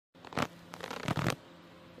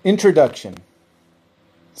Introduction.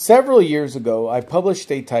 Several years ago, I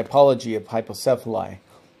published a typology of hypocephali.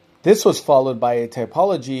 This was followed by a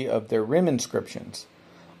typology of their rim inscriptions.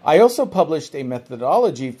 I also published a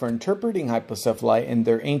methodology for interpreting hypocephali in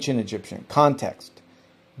their ancient Egyptian context.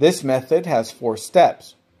 This method has 4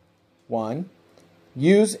 steps. 1.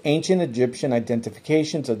 Use ancient Egyptian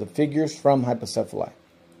identifications of the figures from hypocephali.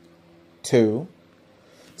 2.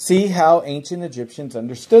 See how ancient Egyptians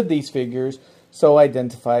understood these figures, so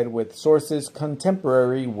identified with sources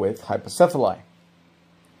contemporary with hypocephali.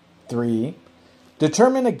 3.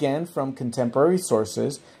 Determine again from contemporary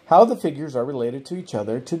sources how the figures are related to each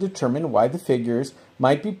other to determine why the figures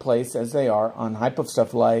might be placed as they are on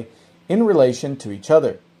hypocephali in relation to each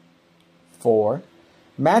other. 4.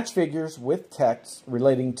 Match figures with texts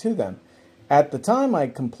relating to them. At the time, I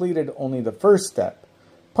completed only the first step.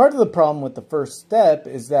 Part of the problem with the first step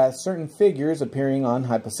is that certain figures appearing on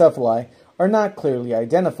hypocephali are not clearly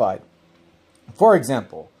identified. For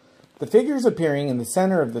example, the figures appearing in the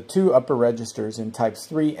center of the 2 upper registers in types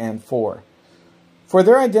 3 and 4. For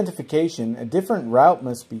their identification, a different route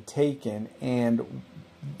must be taken, and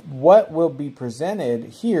what will be presented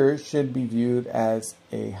here should be viewed as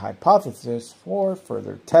a hypothesis for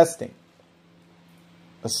further testing.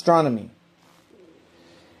 Astronomy.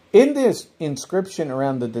 In this inscription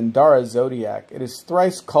around the Dendara zodiac, it is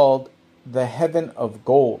thrice called the heaven of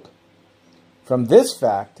gold. From this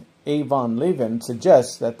fact, A. von Leven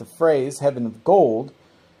suggests that the phrase heaven of gold,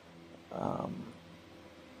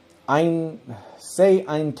 ein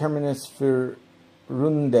Terminus für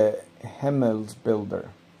runde Himmelsbilder.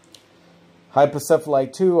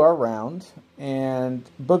 Hypocephali 2 are round, and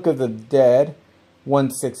Book of the Dead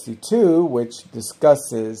 162, which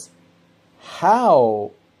discusses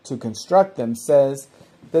how to construct them, says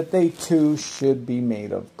that they too should be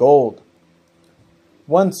made of gold.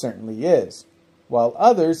 One certainly is, while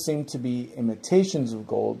others seem to be imitations of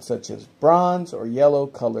gold, such as bronze or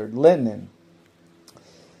yellow-colored linen.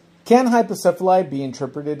 Can hypocephali be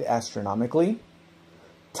interpreted astronomically?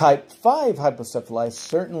 Type 5 hypocephali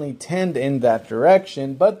certainly tend in that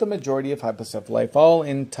direction, but the majority of hypocephali fall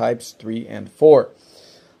in types 3 and 4.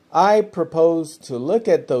 I propose to look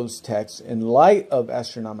at those texts in light of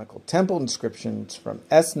astronomical temple inscriptions from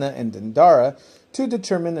Esna and Dendara to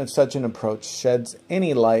determine if such an approach sheds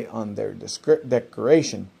any light on their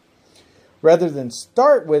decoration. Rather than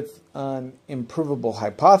start with an improvable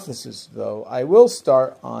hypothesis, though, I will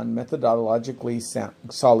start on methodologically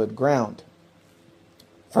solid ground.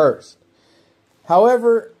 First,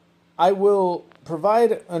 however, I will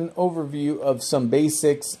provide an overview of some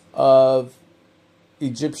basics of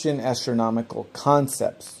Egyptian astronomical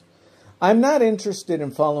concepts. I'm not interested in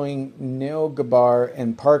following Neogabar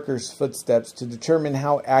and Parker's footsteps to determine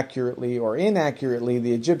how accurately or inaccurately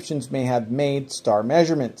the Egyptians may have made star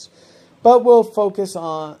measurements, but we'll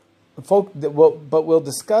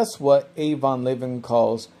discuss what A. von Leven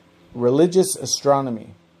calls religious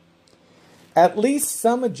astronomy. At least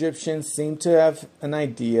some Egyptians seem to have an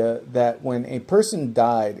idea that when a person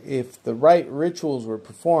died, if the right rituals were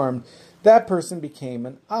performed, that person became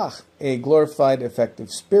an ach, a glorified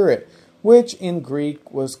effective spirit, which in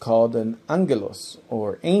Greek was called an angelos,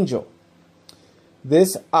 or angel.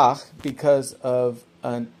 This ach, because of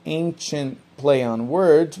an ancient play on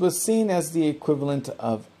words, was seen as the equivalent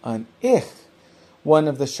of an ich, one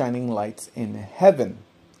of the shining lights in heaven.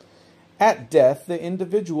 At death, the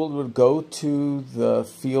individual would go to the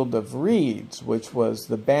field of reeds, which was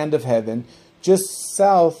the band of heaven just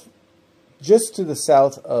to the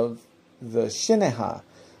south of the Shineha,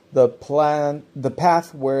 the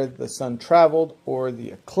path where the sun traveled, or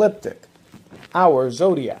the ecliptic, our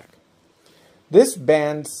zodiac. This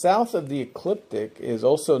band south of the ecliptic is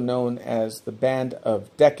also known as the band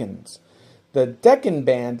of Decans. The Deccan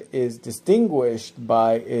band is distinguished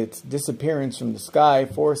by its disappearance from the sky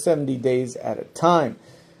for 70 days at a time.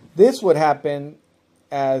 This would happen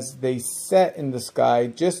as they set in the sky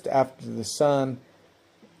just after the sun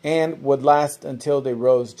and would last until they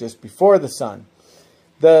rose just before the sun.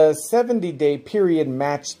 The 70-day period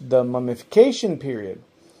matched the mummification period.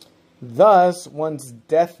 Thus, one's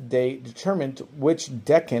death date determined which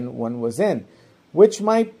decan one was in, which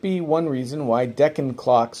might be one reason why Deccan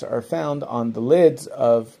clocks are found on the lids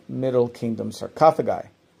of Middle Kingdom sarcophagi.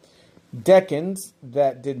 Decans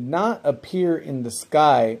that did not appear in the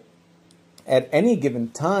sky at any given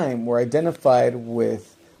time were identified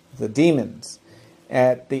with the demons.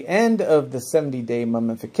 At the end of the 70-day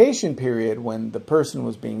mummification period, when the person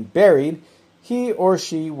was being buried, he or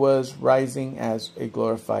she was rising as a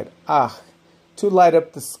glorified ach to light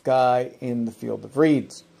up the sky in the field of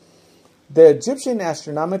reeds. The Egyptian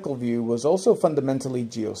astronomical view was also fundamentally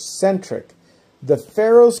geocentric. The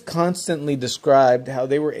pharaohs constantly described how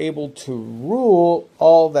they were able to rule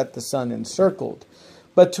all that the sun encircled.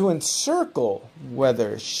 But to encircle,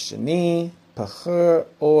 whether Shani, Pahur,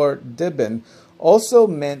 or Dibin, also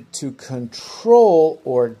meant to control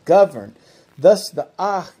or govern. Thus, the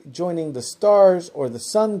joining the stars or the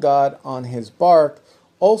sun god on his bark,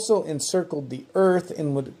 also encircled the earth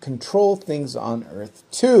and would control things on earth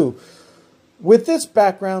too. With this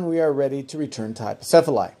background, we are ready to return to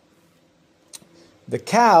Hypocephali. The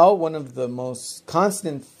cow, one of the most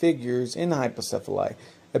constant figures in Hypocephali,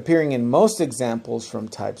 appearing in most examples from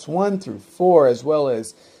types 1 through 4, as well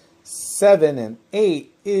as 7 and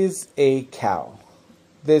 8, is a cow.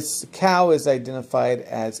 This cow is identified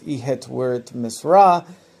as Ihetwert Misra,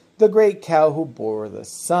 the great cow who bore the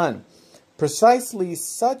sun. Precisely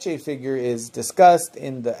such a figure is discussed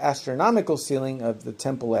in the astronomical ceiling of the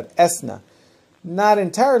temple at Esna. Not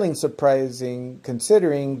entirely surprising,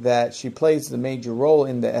 considering that she plays the major role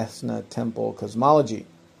in the Esna temple cosmology.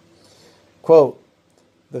 Quote,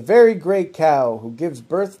 "The very great cow who gives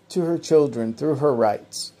birth to her children through her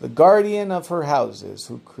rites, the guardian of her houses,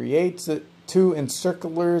 who creates the two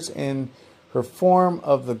encirclers in her form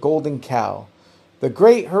of the golden cow, the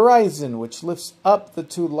great horizon which lifts up the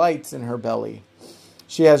two lights in her belly.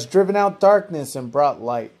 She has driven out darkness and brought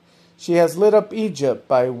light. She has lit up Egypt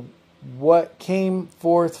by what came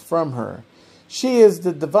forth from her. She is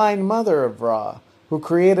the divine mother of Ra, who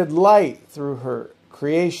created light through her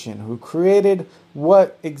creation, who created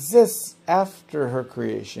what exists after her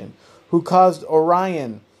creation, who caused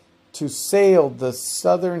Orion to sail the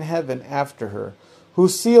southern heaven after her, who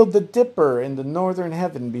sealed the Dipper in the northern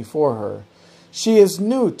heaven before her. She is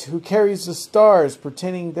Nut, who carries the stars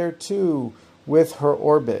pertaining thereto with her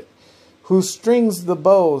orbit, who strings the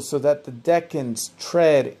bow so that the decans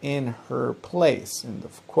tread in her place." End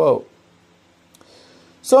of quote.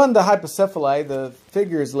 So in the Hypocephali, the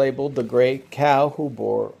figure is labeled the great cow who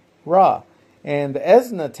bore Ra. And the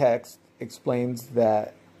Esna text explains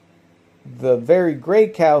that the very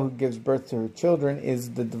great cow who gives birth to her children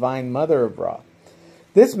is the divine mother of Ra.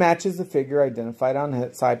 This matches the figure identified on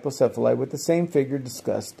Hypocephali with the same figure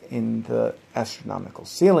discussed in the astronomical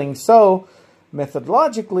ceiling. So,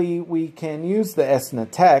 methodologically, we can use the Esna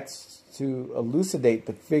text to elucidate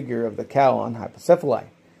the figure of the cow on Hypocephali.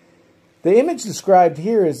 The image described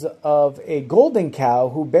here is of a golden cow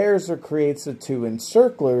who bears or creates the two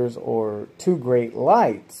encirclers, or two great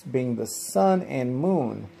lights, being the sun and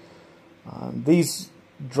moon. These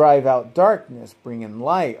drive out darkness, bring in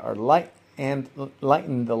light, and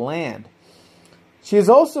lighten the land. She is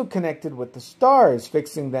also connected with the stars,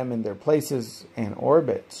 fixing them in their places and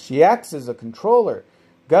orbits. She acts as a controller,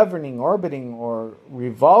 governing, orbiting, or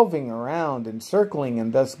revolving around, encircling,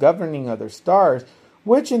 and thus governing other stars,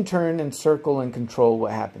 which in turn encircle and control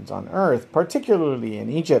what happens on Earth, particularly in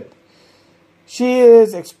Egypt. She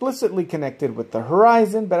is explicitly connected with the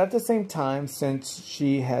horizon, but at the same time, since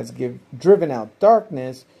she has driven out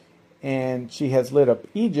darkness and she has lit up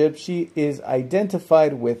Egypt, she is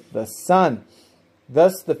identified with the sun.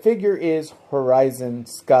 Thus, the figure is horizon,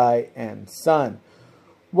 sky, and sun.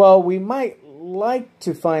 While we might like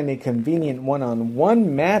to find a convenient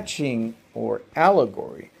one-on-one matching or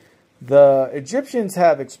allegory, the Egyptians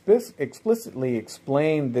have explicitly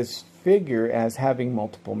explained this figure as having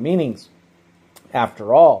multiple meanings.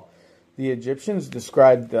 After all, the Egyptians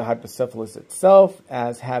described the hypocephalus itself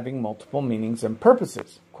as having multiple meanings and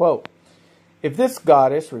purposes. Quote, "If this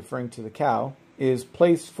goddess," referring to the cow, "is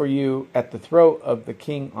placed for you at the throat of the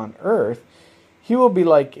king on earth, he will be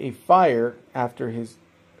like a fire after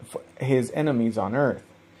his enemies on earth.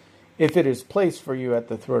 If it is placed for you at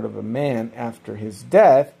the throat of a man after his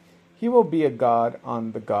death, he will be a god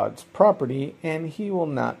on the god's property, and he will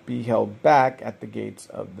not be held back at the gates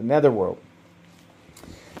of the netherworld."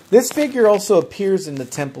 This figure also appears in the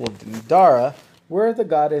temple of Dendara, where the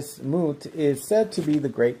goddess Mut is said to be the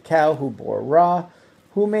great cow who bore Ra,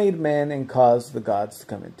 who made men and caused the gods to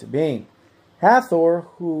come into being. Hathor,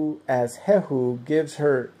 who as Hehu gives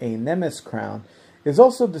her a Nemes crown, is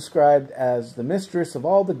also described as the mistress of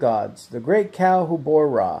all the gods, the great cow who bore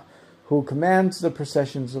Ra, who commands the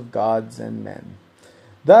processions of gods and men.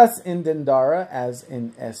 Thus, in Dendara, as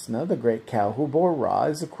in Esna, the great cow who bore Ra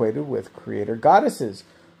is equated with creator goddesses,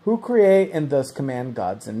 who create and thus command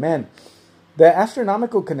gods and men. The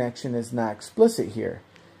astronomical connection is not explicit here.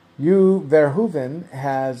 U. Verhoeven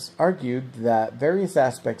has argued that various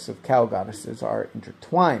aspects of cow goddesses are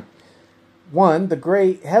intertwined. 1. The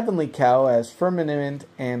great heavenly cow as firmament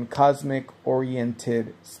and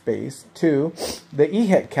cosmic-oriented space. 2. The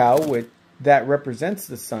Ihet cow, that represents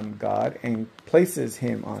the sun god and places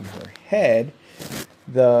him on her head.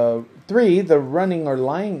 The 3, the running or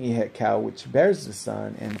lying ehet cow, which bears the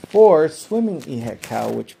sun. And 4, swimming ehet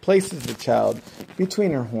cow, which places the child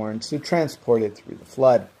between her horns to transport it through the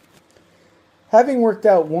flood. Having worked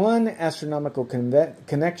out one astronomical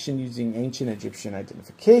connection using ancient Egyptian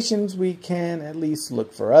identifications, we can at least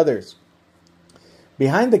look for others.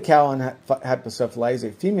 Behind the cow on Hypocephali is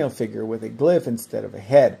a female figure with a glyph instead of a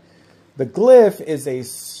head. The glyph is a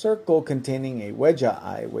circle containing a wedja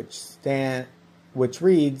eye, which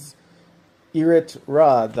reads Irit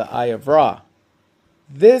Ra, the Eye of Ra.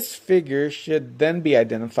 This figure should then be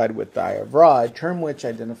identified with the Eye of Ra, a term which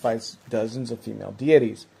identifies dozens of female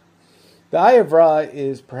deities. The Eye of Ra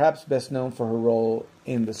is perhaps best known for her role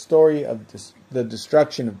in the story of the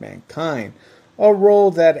destruction of mankind, a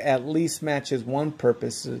role that at least matches one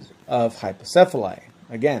purpose of Hypocephali.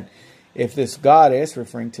 Again, if this goddess,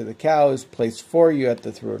 referring to the cow, is placed for you at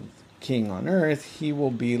the throne of the king on earth, he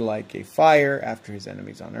will be like a fire after his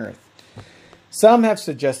enemies on earth. Some have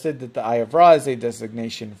suggested that the Eye of Ra is a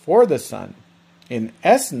designation for the sun. In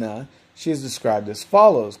Esna, she is described as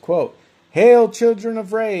follows, quote, "Hail, children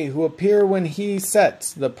of Re, who appear when he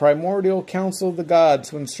sets, the primordial council of the gods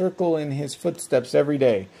who encircle in his footsteps every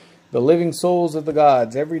day, the living souls of the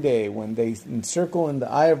gods every day when they encircle in the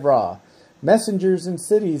Eye of Ra, messengers in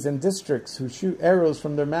cities and districts who shoot arrows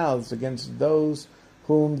from their mouths against those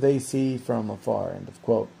whom they see from afar." End of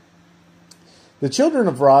quote. The children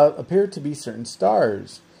of Ra appear to be certain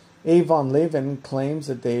stars. A. von Leven claims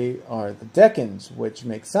that they are the Decans, which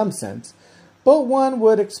makes some sense, but one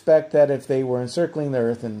would expect that if they were encircling the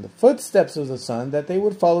earth in the footsteps of the sun, that they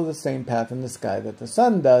would follow the same path in the sky that the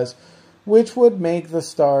sun does, which would make the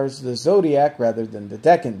stars the zodiac rather than the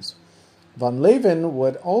decans. Von Leven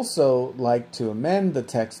would also like to amend the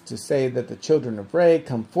text to say that the children of Re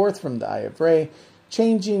come forth from the Eye of Re,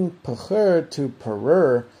 changing Pecher to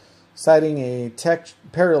Perur, citing a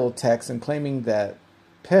parallel text and claiming that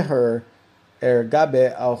Pecher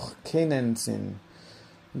Gabe auch keinen Sinn.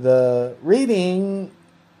 The reading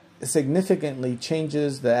significantly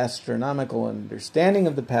changes the astronomical understanding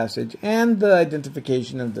of the passage and the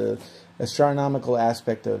identification of the astronomical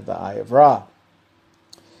aspect of the Eye of Ra.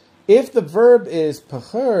 If the verb is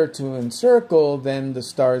pecher, to encircle, then the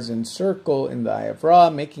stars encircle in the Eye of Ra,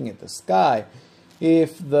 making it the sky.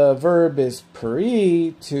 If the verb is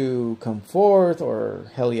peri, to come forth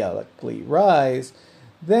or helialically rise,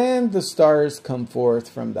 then the stars come forth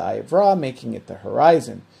from the Eye of Ra, making it the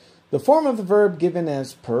horizon. The form of the verb given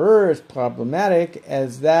as perur is problematic,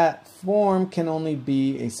 as that form can only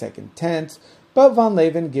be a second tense, but von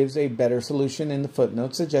Leven gives a better solution in the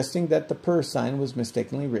footnote, suggesting that the per sign was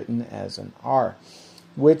mistakenly written as an R,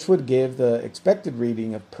 which would give the expected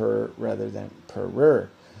reading of per rather than perur.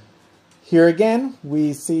 Here again,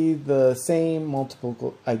 we see the same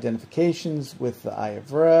multiple identifications with the Eye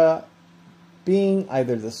of Ra being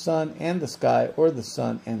either the sun and the sky or the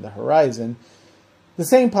sun and the horizon. The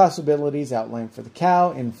same possibilities outlined for the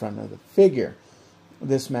cow in front of the figure.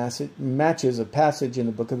 This matches a passage in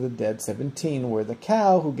the Book of the Dead 17 where the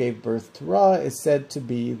cow who gave birth to Ra is said to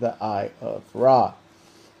be the Eye of Ra.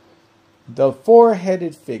 The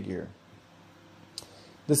four-headed figure.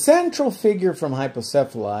 The central figure from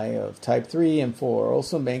Hypocephali of type 3 and 4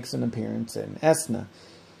 also makes an appearance in Esna.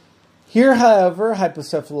 Here, however,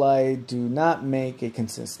 Hypocephali do not make a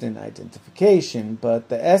consistent identification, but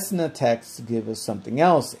the Esna texts give us something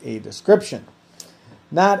else, a description.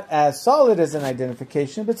 Not as solid as an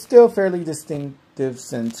identification, but still fairly distinctive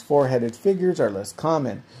since four-headed figures are less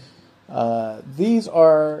common. There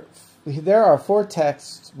are four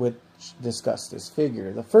texts which discuss this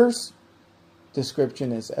figure. The first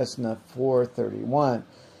description is Esna 4:31.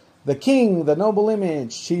 The king, the noble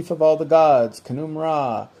image, chief of all the gods, Khnum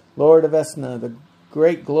Ra, Lord of Esna, the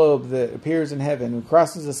great globe that appears in heaven, who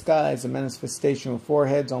crosses the skies, a manifestation with four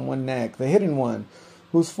heads on one neck, the hidden one,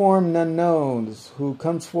 whose form none knows, who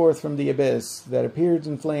comes forth from the abyss, that appears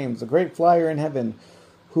in flames, the great flyer in heaven,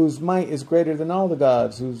 whose might is greater than all the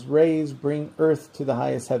gods, whose rays bring earth to the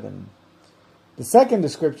highest heaven. The second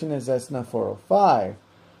description is Esna 4:05.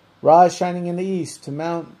 Ra is shining in the east to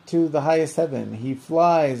mount to the highest heaven. He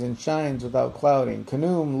flies and shines without clouding.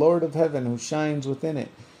 Khnum, Lord of heaven, who shines within it,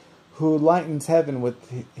 who lightens heaven with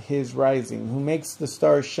his rising, who makes the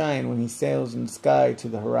stars shine when he sails in the sky to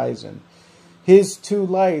the horizon. His two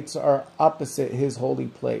lights are opposite his holy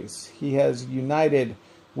place. He has united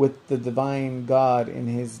with the divine God in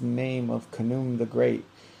his name of Khnum the Great,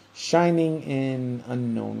 shining in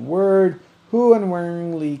unknown word, who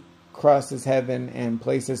unwittingly crosses heaven and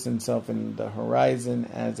places himself in the horizon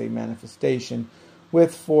as a manifestation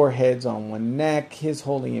with 4 heads on 1 neck, his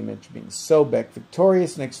holy image being Sobek,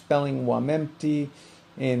 victorious and expelling Wamemti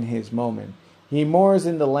in his moment. He moors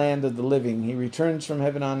in the land of the living. He returns from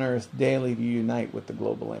heaven on earth daily to unite with the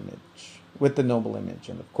global image, with the noble image.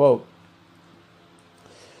 End of quote.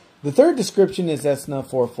 The third description is Esna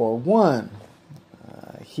 441.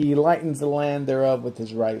 He lightens the land thereof with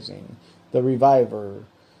his rising, the reviver,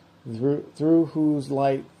 through whose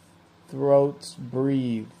light throats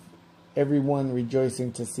breathe, everyone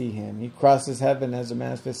rejoicing to see him. He crosses heaven as a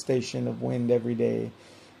manifestation of wind every day.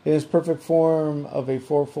 In his perfect form of a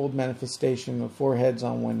fourfold manifestation of 4 heads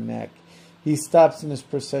on 1 neck, he stops in his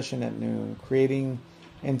procession at noon, creating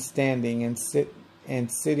and standing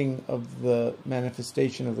and sitting of the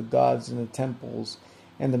manifestation of the gods in the temples,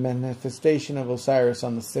 and the manifestation of Osiris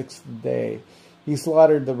on the 6th day. He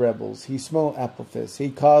slaughtered the rebels. He smote Apophis.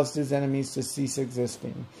 He caused his enemies to cease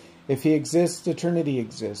existing. If he exists, eternity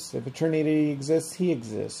exists. If eternity exists, he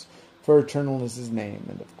exists. For eternal is his name.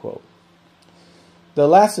 End of quote. The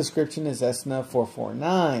last description is Esna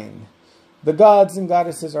 449. The gods and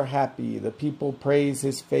goddesses are happy. The people praise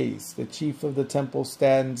his face. The chief of the temple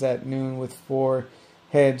stands at noon with 4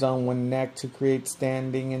 heads on 1 neck to create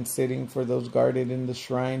standing and sitting for those guarded in the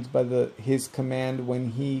shrines by his command when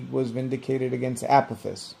he was vindicated against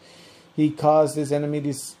Apophis. He caused his enemy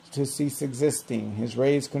to cease existing. His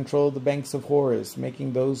rays controlled the banks of Horus,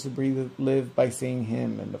 making those who breathe live by seeing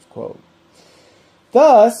him. End of quote.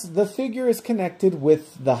 Thus, the figure is connected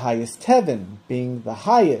with the highest heaven, being the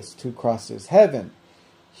highest who crosses heaven.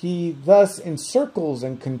 He thus encircles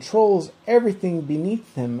and controls everything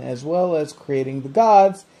beneath him, as well as creating the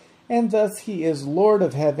gods, and thus he is Lord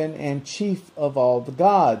of heaven and chief of all the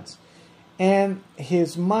gods. And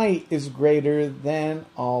his might is greater than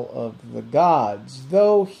all of the gods.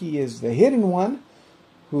 Though he is the hidden one,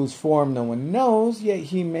 whose form no one knows, yet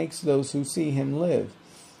he makes those who see him live.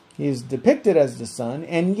 He is depicted as the sun,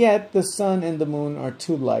 and yet the sun and the moon are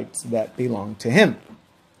 2 lights that belong to him.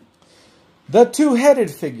 The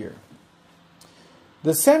 2-headed figure.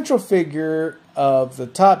 The central figure of the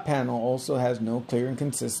top panel also has no clear and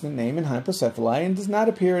consistent name in Hypocephali and does not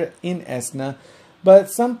appear in Esna,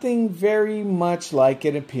 but something very much like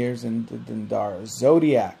it appears in the Dendara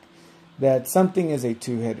zodiac. That something is a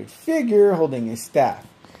 2-headed figure holding a staff.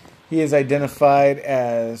 He is identified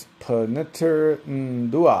as Paneter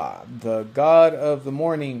Ndua, the god of the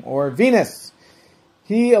morning, or Venus.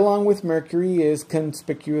 He, along with Mercury, is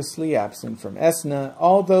conspicuously absent from Esna,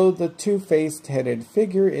 although the 2-faced headed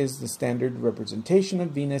figure is the standard representation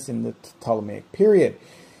of Venus in the Ptolemaic period.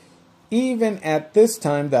 Even at this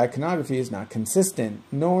time, the iconography is not consistent,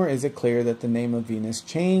 nor is it clear that the name of Venus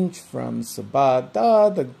changed from Sabah Da,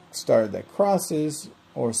 the star that crosses,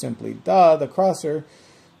 or simply Da, the crosser,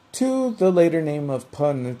 to the later name of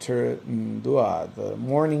Paneter Ndua, the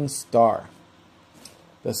morning star.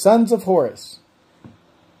 The sons of Horus.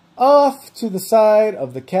 Off to the side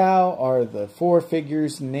of the cow are the 4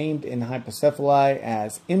 figures named in Hypocephali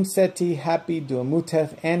as Imseti, Hapi,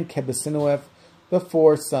 Duamutef, and Kebesinuef, the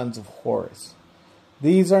 4 sons of Horus.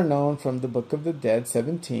 These are known from the Book of the Dead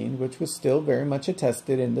 17, which was still very much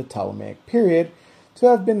attested in the Ptolemaic period, to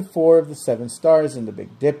have been 4 of the 7 stars in the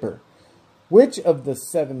Big Dipper. Which of the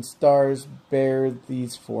 7 stars bear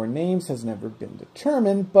these 4 names has never been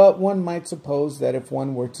determined, but one might suppose that if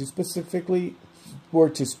one were to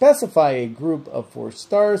specify a group of 4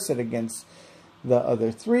 stars set against the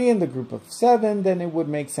other 3 in the group of 7, then it would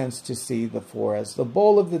make sense to see the 4 as the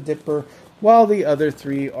bowl of the dipper, while the other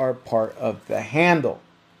 3 are part of the handle.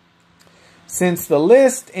 Since the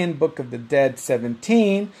list in Book of the Dead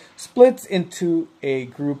 17 splits into a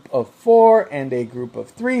group of 4 and a group of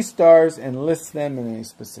 3 stars and lists them in a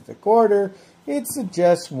specific order, it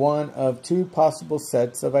suggests one of 2 possible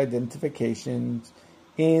sets of identifications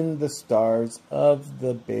in the stars of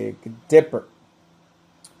the Big Dipper.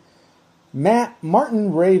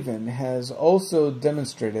 Martin Raven has also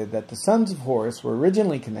demonstrated that the sons of Horus were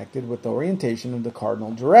originally connected with the orientation of the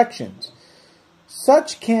cardinal directions.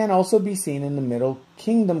 Such can also be seen in the Middle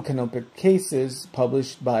Kingdom canopic cases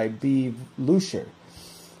published by B. Lucier.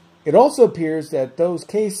 It also appears from those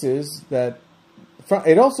cases that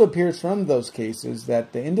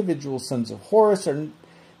the individual sons of Horus are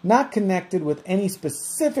not connected with any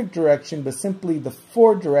specific direction, but simply the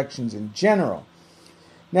 4 directions in general.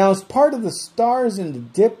 Now, as part of the stars in the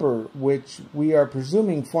Dipper, which we are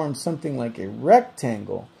presuming form something like a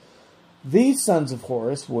rectangle, these sons of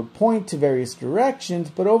Horus would point to various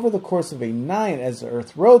directions, but over the course of a night, as the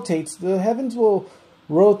Earth rotates, the heavens will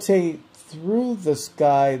rotate through the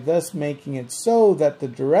sky, thus making it so that the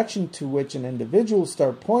direction to which an individual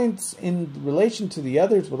star points in relation to the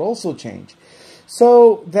others would also change.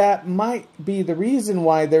 So that might be the reason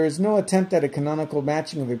why there is no attempt at a canonical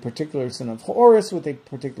matching of a particular son of Horus with a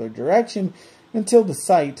particular direction until the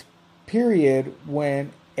site period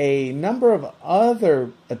when a number of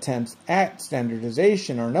other attempts at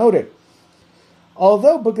standardization are noted.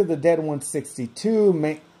 Although Book of the Dead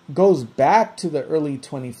 162 goes back to the early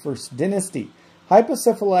 21st dynasty,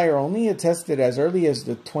 Hypocephali are only attested as early as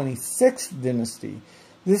the 26th dynasty.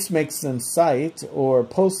 This makes them Site or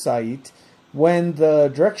post-Site when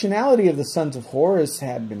the directionality of the sons of Horus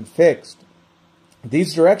had been fixed.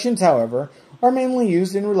 These directions, however, are mainly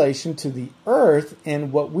used in relation to the Earth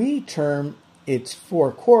and what we term its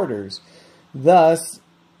four quarters. Thus,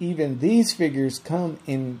 even these figures come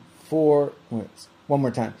in for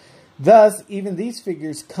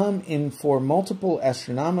multiple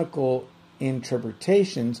astronomical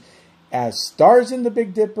interpretations as stars in the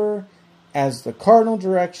Big Dipper, as the cardinal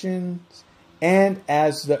directions, and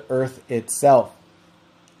as the Earth itself.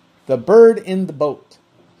 The bird in the boat.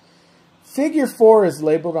 Figure 4 is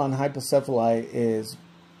labeled on Hypocephali is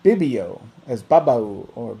Bibio, as Babau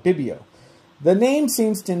or Bibio. The name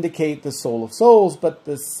seems to indicate the soul of souls, but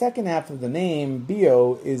the second half of the name,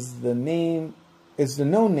 Bio, is the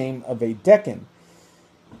known name of a Deccan.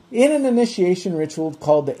 In an initiation ritual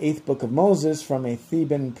called the Eighth Book of Moses from a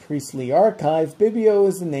Theban priestly archive, Bibio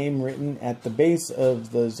is the name written at the base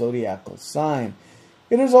of the zodiacal sign.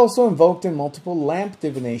 It is also invoked in multiple lamp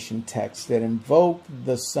divination texts that invoke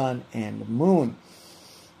the sun and moon.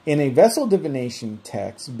 In a vessel divination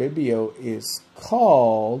text, Bibio is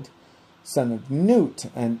called son of Nut,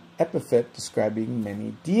 an epithet describing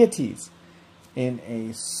many deities. In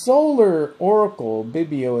a solar oracle,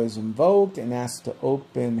 Bibio is invoked and asked to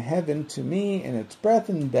open heaven to me in its breadth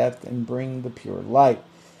and depth and bring the pure light.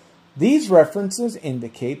 These references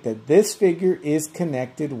indicate that this figure is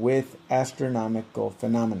connected with astronomical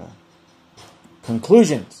phenomena.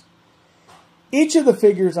 Conclusions. Each of the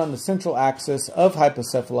figures on the central axis of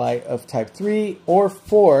Hypocephali of type 3 or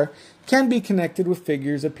 4 can be connected with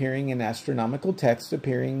figures appearing in astronomical texts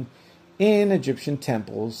appearing in Egyptian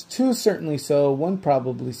temples, 2 certainly so, 1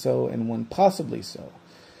 probably so, and 1 possibly so.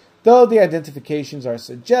 Though the identifications are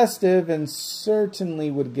suggestive and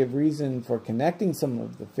certainly would give reason for connecting some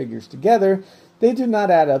of the figures together, they do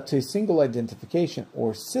not add up to a single identification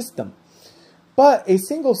or system. But a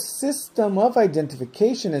single system of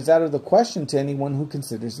identification is out of the question to anyone who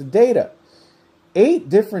considers the data. 8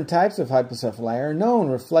 different types of hypocephali are known,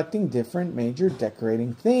 reflecting different major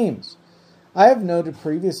decorating themes. I have noted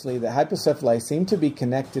previously that hypocephali seem to be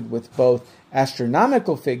connected with both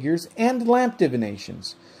astronomical figures and lamp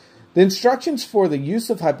divinations. The instructions for the use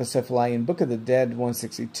of hypocephali in Book of the Dead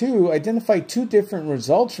 162 identify 2 different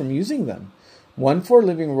results from using them, one for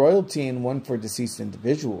living royalty and one for deceased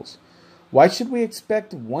individuals. Why should we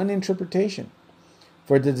expect one interpretation?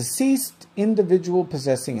 For the deceased individual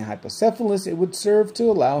possessing a hypocephalus, it would serve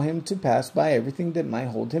to allow him to pass by everything that might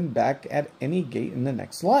hold him back at any gate in the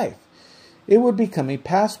next life. It would become a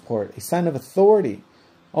passport, a sign of authority,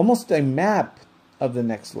 almost a map of the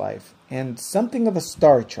next life, and something of a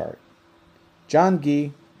star chart. John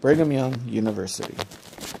Gee, Brigham Young University.